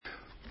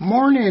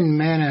Morning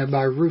Manna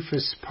by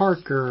Rufus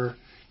Parker,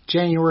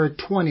 January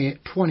 20th,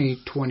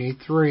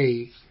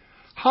 2023.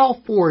 How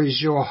far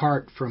is your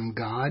heart from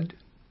God?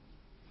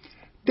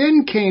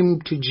 Then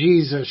came to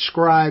Jesus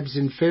scribes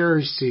and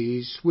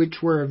Pharisees, which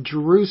were of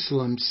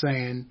Jerusalem,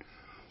 saying,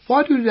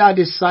 Why do thy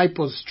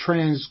disciples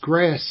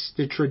transgress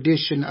the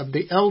tradition of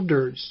the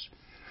elders?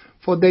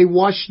 For they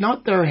wash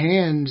not their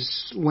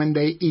hands when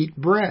they eat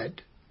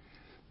bread.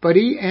 But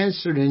he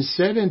answered and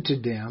said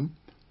unto them,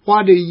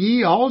 Why do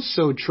ye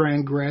also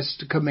transgress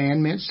the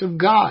commandments of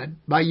God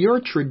by your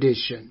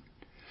tradition?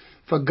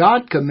 For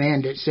God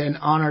commanded, saying,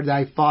 Honor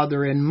thy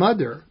father and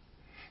mother,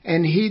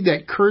 and he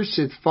that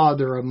curseth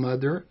father or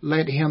mother,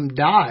 let him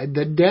die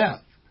the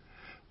death.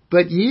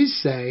 But ye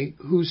say,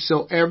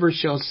 Whosoever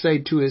shall say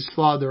to his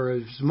father or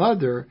his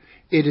mother,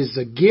 It is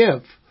a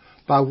gift,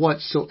 by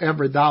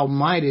whatsoever thou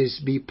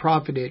mightest be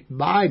profited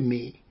by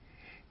me,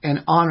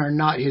 and honor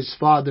not his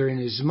father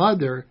and his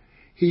mother,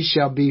 he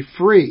shall be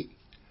free.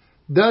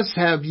 Thus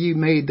have ye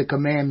made the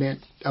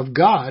commandment of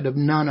God of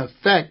none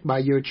effect by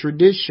your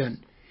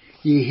tradition.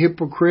 Ye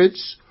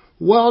hypocrites,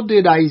 well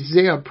did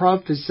Isaiah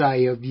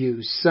prophesy of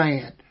you,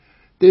 saying,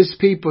 This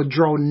people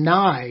draw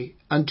nigh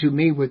unto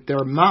me with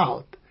their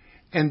mouth,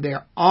 and they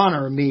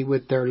honor me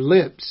with their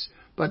lips,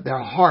 but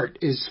their heart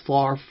is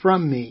far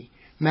from me.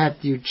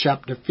 Matthew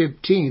chapter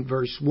 15,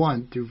 verse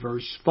 1 through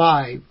verse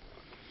 5.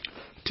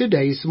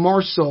 Today's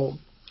morsel.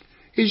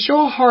 Is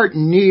your heart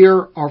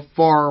near or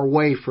far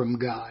away from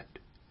God?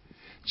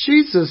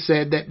 Jesus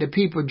said that the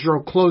people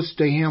draw close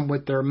to him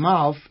with their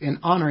mouth and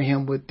honor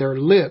him with their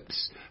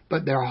lips,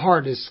 but their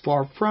heart is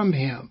far from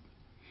him.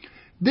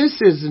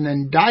 This is an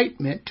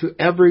indictment to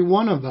every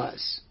one of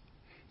us.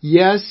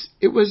 Yes,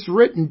 it was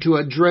written to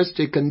address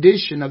the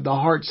condition of the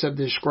hearts of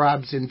the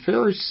scribes and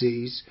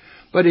Pharisees,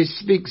 but it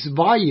speaks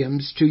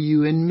volumes to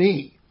you and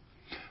me.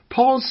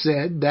 Paul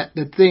said that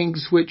the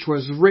things which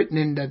was written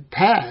in the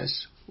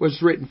past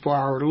was written for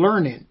our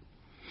learning.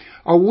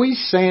 Are we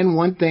saying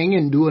one thing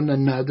and doing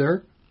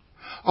another?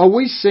 Are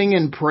we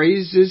singing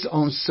praises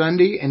on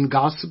Sunday and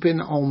gossiping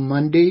on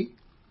Monday?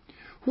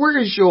 Where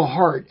is your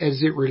heart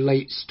as it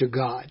relates to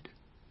God?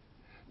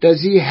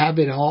 Does he have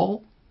it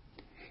all?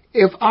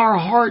 If our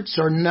hearts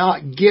are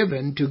not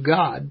given to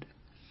God,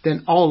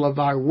 then all of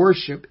our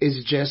worship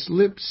is just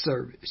lip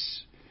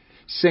service.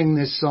 Sing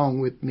this song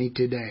with me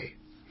today.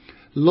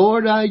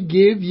 Lord, I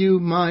give you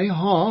my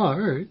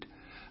heart.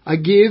 I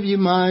give you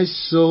my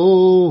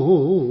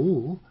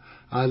soul.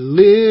 I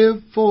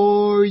live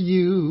for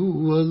you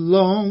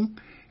alone.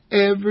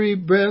 Every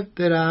breath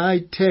that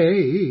I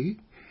take,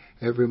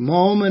 every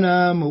moment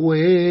I'm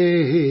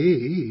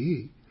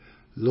away.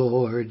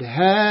 Lord,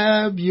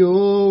 have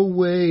your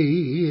way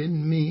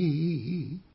in me.